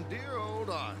is on dear old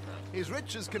Arthur. He's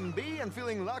rich as can be and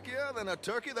feeling luckier than a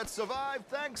turkey that survived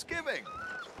Thanksgiving.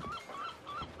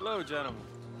 Hello, gentlemen.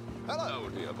 Hello,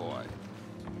 dear boy.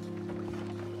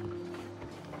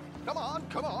 Come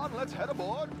on, let's head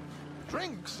aboard.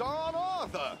 Drinks on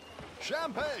Arthur.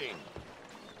 Champagne.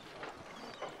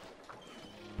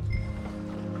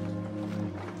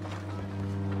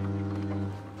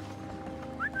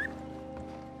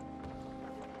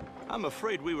 I'm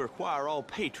afraid we require all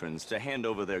patrons to hand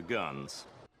over their guns.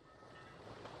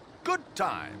 Good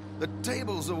time. The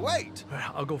tables await.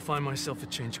 I'll go find myself a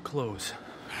change of clothes.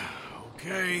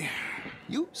 Okay.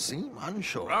 You seem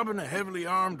unsure. Robbing a heavily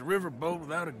armed riverboat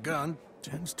without a gun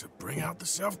tends to bring out the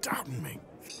self-doubt in me.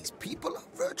 These people are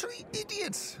virtually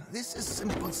idiots. This is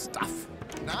simple stuff.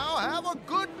 Now have a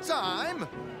good time,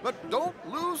 but don't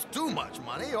lose too much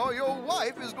money or your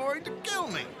wife is going to kill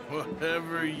me.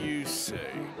 Whatever you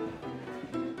say.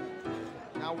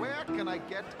 Now where can I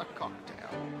get a cocktail?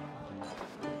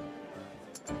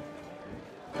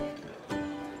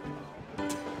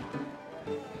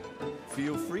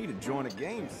 Feel free to join a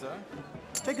game, sir.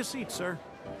 Take a seat, sir.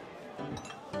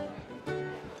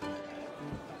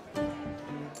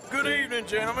 Good evening,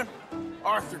 gentlemen.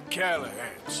 Arthur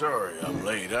Callahan. Sorry I'm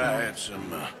late. I had some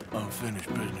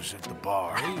unfinished business at the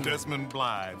bar. Desmond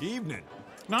Blythe. Evening.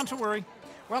 Not to worry.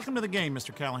 Welcome to the game,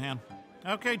 Mr. Callahan.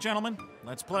 Okay, gentlemen,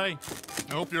 let's play.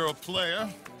 I hope you're a player.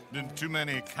 Been too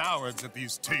many cowards at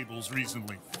these tables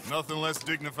recently. Nothing less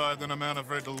dignified than a man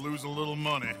afraid to lose a little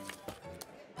money.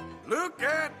 Look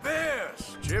at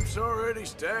this! Chips already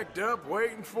stacked up,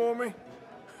 waiting for me.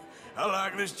 I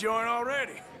like this joint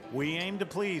already. We aim to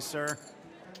please, sir.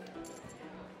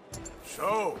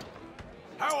 So,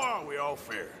 how are we all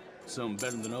fared? Some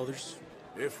better than others.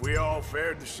 If we all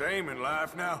fared the same in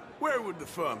life now, where would the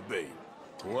fun be?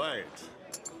 Quiet.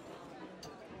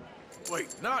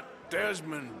 Wait, not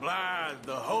Desmond Blythe,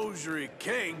 the hosiery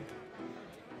king.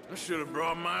 I should have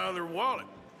brought my other wallet.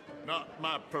 Not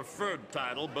my preferred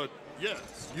title, but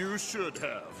yes, you should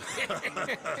have.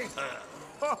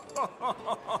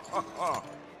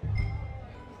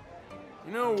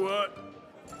 You know what?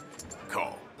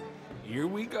 Call. Here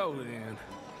we go, then.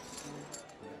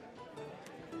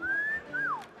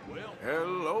 Well,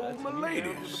 hello, my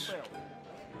ladies.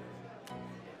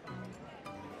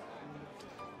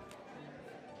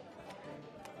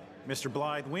 Mr.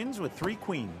 Blythe wins with 3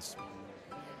 queens.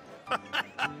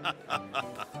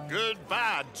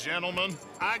 Goodbye, gentlemen.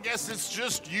 I guess it's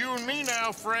just you and me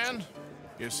now, friend.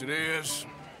 Yes, it is.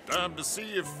 Time to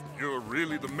see if you're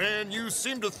really the man you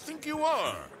seem to think you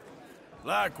are.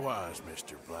 Likewise,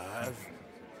 Mr. Blythe.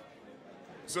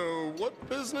 So, what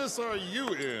business are you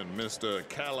in, Mr.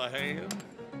 Callahan?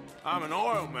 I'm an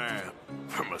oil man,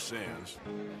 for my sins.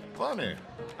 Funny,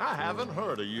 I haven't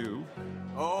heard of you.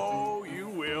 Oh, you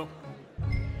will.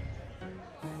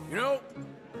 You know,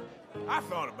 I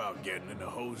thought about getting into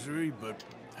hosiery, but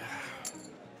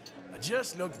I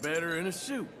just look better in a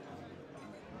suit.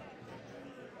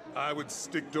 I would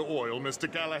stick to oil,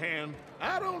 Mr. Callahan.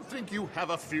 I don't think you have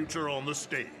a future on the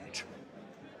stage.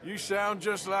 You sound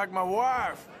just like my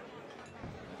wife.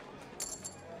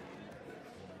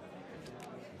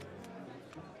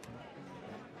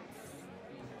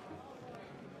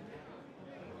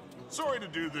 Sorry to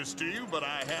do this to you, but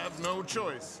I have no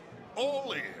choice.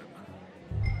 All in.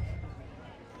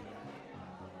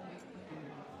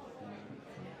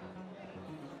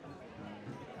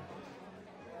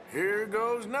 Here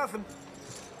goes nothing.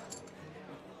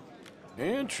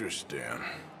 Interesting.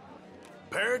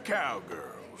 Pair of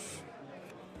cowgirls.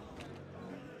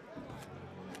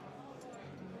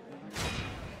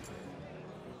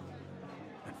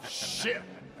 Shit.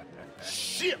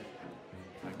 Shit.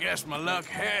 I guess my luck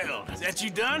held. Is that you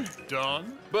done?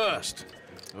 Done? Bust.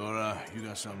 Or, you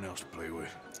got something else to play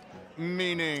with?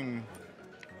 Meaning?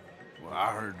 Well,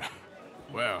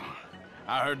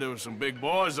 I heard there was some big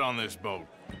boys on this boat.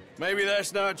 Maybe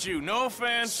that's not you. No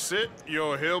offense. Sit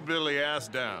your hillbilly ass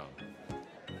down.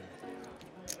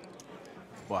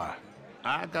 Why?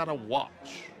 I got a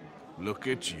watch. Look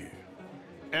at you.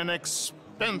 An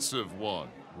expensive one.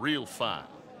 Real fine.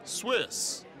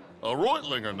 Swiss. A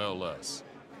Reutlinger, no less.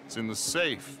 It's in the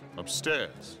safe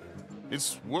upstairs.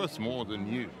 It's worth more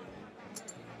than you.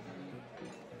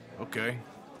 Okay.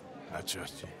 I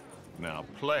trust you. Now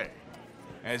play.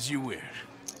 As you wish.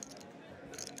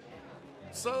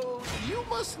 So, you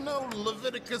must know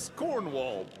Leviticus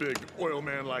Cornwall, big oil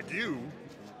man like you.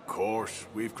 Of course,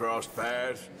 we've crossed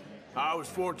paths. I was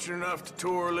fortunate enough to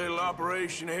tour a little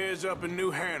operation of his up in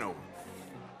New Hanover.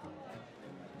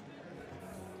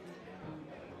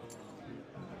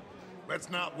 Let's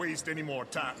not waste any more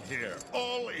time here.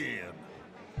 All in.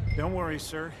 Don't worry,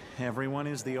 sir. Everyone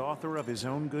is the author of his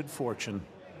own good fortune.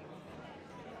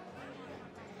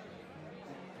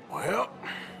 Well,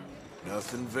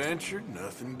 nothing ventured,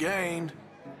 nothing gained.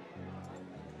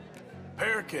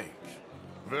 Pair of kings.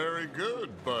 Very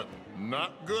good, but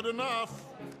not good enough.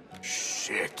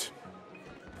 Shit.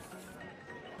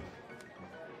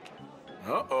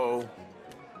 Uh-oh.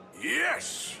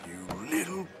 Yes, you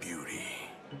little beauty.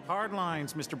 Hard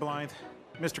lines, Mr. Blythe.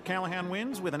 Mr. Callahan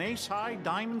wins with an ace-high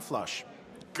diamond flush.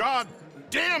 God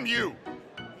damn you!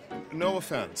 No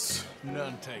offense.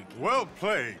 None taken. Well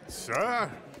played,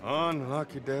 sir.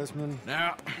 Unlucky, Desmond.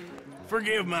 Now,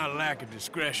 forgive my lack of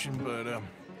discretion, but,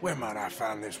 where might I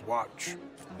find this watch?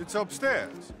 It's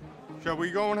upstairs. Shall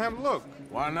we go and have a look?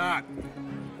 Why not?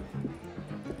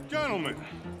 Gentlemen.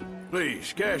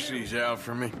 Please, cash these out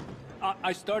for me.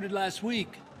 I started last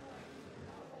week.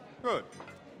 Good.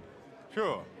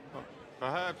 Sure.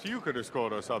 Perhaps you could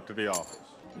escort us up to the office.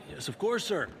 Yes, of course,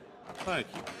 sir. Thank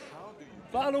you.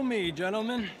 Follow me,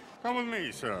 gentlemen. Come with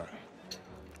me, sir.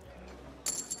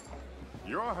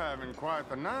 You're having quite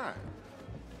the night.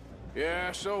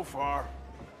 Yeah, so far.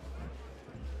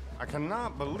 I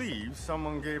cannot believe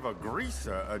someone gave a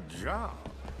greaser a job.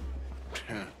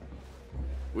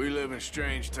 We live in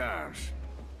strange times.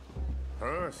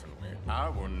 Personally, I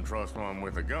wouldn't trust one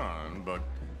with a gun, but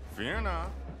fear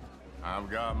not.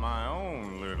 I've got my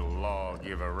own little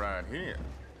lawgiver right here.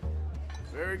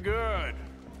 Very good.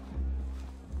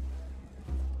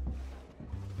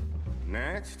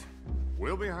 Next,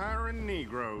 we'll be hiring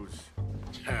Negroes.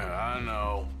 I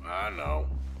know.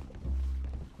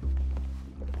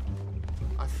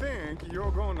 I think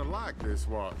you're going to like this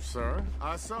watch, sir.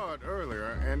 I saw it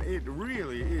earlier, and it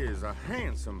really is a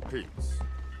handsome piece.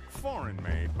 Foreign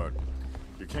made, but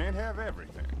you can't have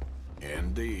everything.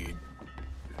 Indeed.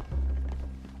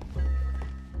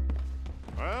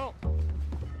 Well,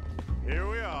 here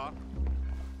we are.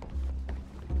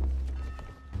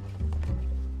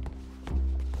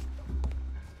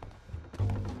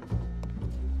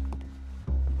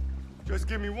 Just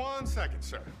give me 1 second,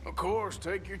 sir. Of course,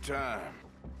 take your time.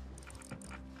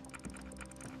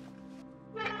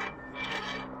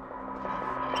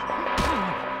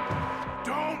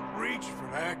 Don't reach for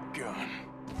that gun.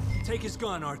 Take his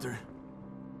gun, Arthur.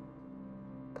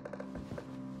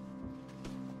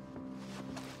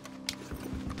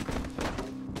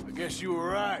 I guess you were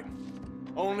right.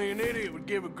 Only an idiot would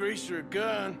give a greaser a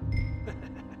gun.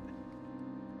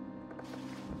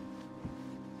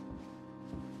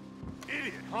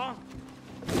 Idiot, huh?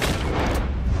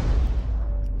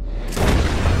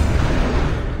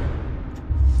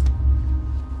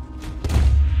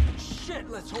 Shit,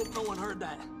 let's hope no one heard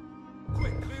that.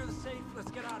 Quick, clear the safe. Let's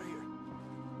get out of here.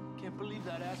 Can't believe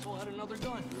that asshole had another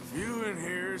gun. The view in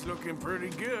here is looking pretty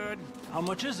good. How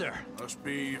much is there? Must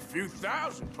be a few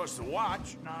thousand plus the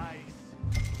watch. Nice.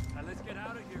 Now let's get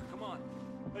out of here. Come on.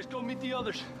 Let's go meet the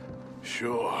others.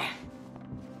 Sure.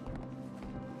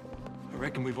 I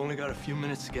reckon we've only got a few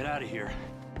minutes to get out of here.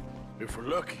 If we're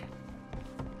lucky.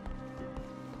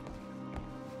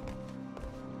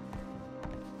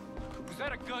 Was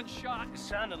that a gunshot? It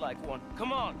sounded like one.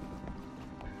 Come on.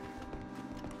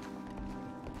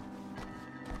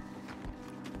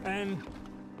 And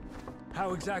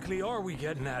how exactly are we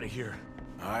getting out of here?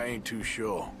 I ain't too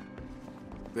sure.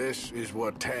 This is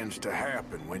what tends to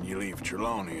happen when you leave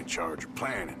Trelawney in charge of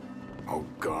planning. Oh,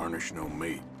 garnish no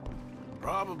meat.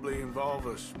 Probably involve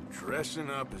us dressing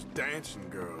up as dancing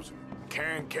girls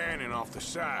and cannon off the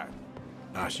side.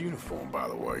 Nice uniform, by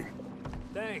the way.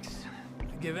 Thanks.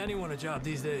 I'd give anyone a job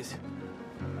these days.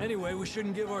 Anyway, we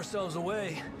shouldn't give ourselves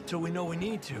away till we know we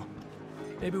need to.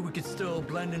 Maybe we could still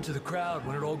blend into the crowd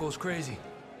when it all goes crazy.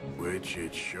 Which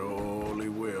it surely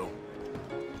will.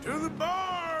 To the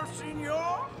bar,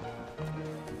 senor!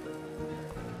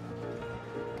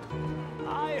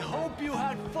 I hope you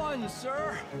had fun,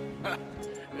 sir. At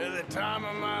the time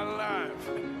of my life.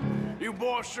 You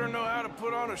boys sure know how to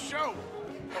put on a show.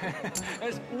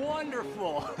 That's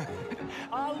wonderful.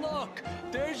 Ah, look,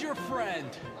 there's your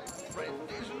friend. Friend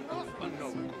is not a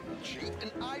no good cheat,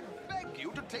 and I beg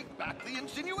you to take back the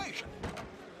insinuation.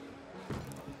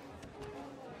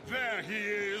 There he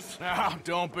is. Now,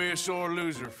 don't be a sore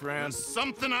loser, friend. There's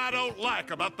something I don't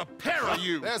like about the pair of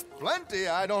you. There's plenty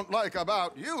I don't like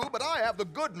about you, but I have the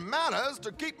good manners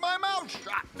to keep my mouth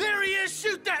shut. There he is!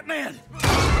 Shoot that man!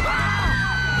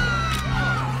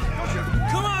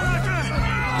 Come on, Arthur!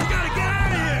 We gotta get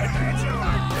out of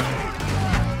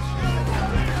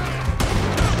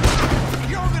here!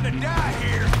 You're gonna die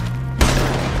here!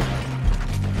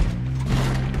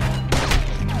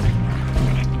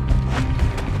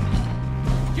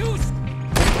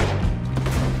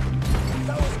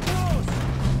 That was close!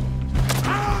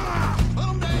 Put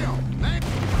him down!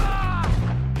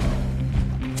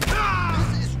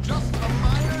 This is just a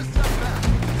minor setback.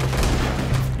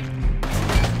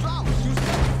 Strauss, you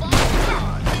said 5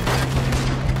 yards!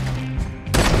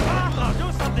 Pablo, do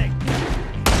something!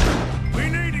 We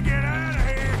need to get out of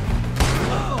here!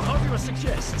 Oh, how do you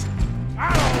suggest? I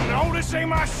don't know, this ain't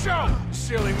my show!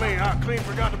 Silly me, I clean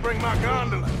forgot to bring my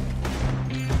gondola.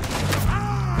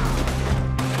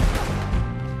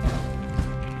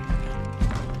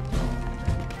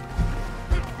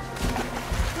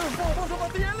 What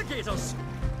about the alligators?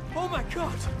 Oh my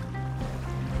god!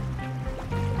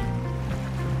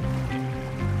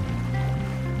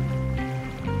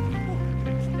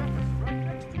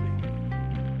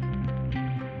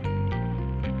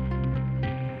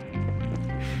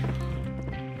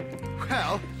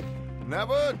 Well,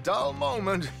 never a dull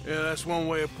moment. Yeah, that's one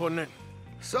way of putting it.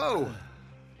 So,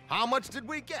 how much did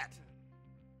we get?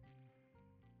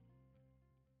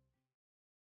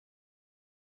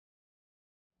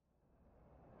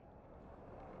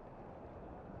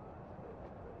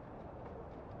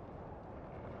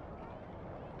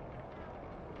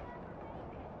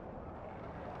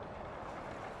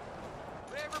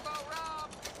 Everybody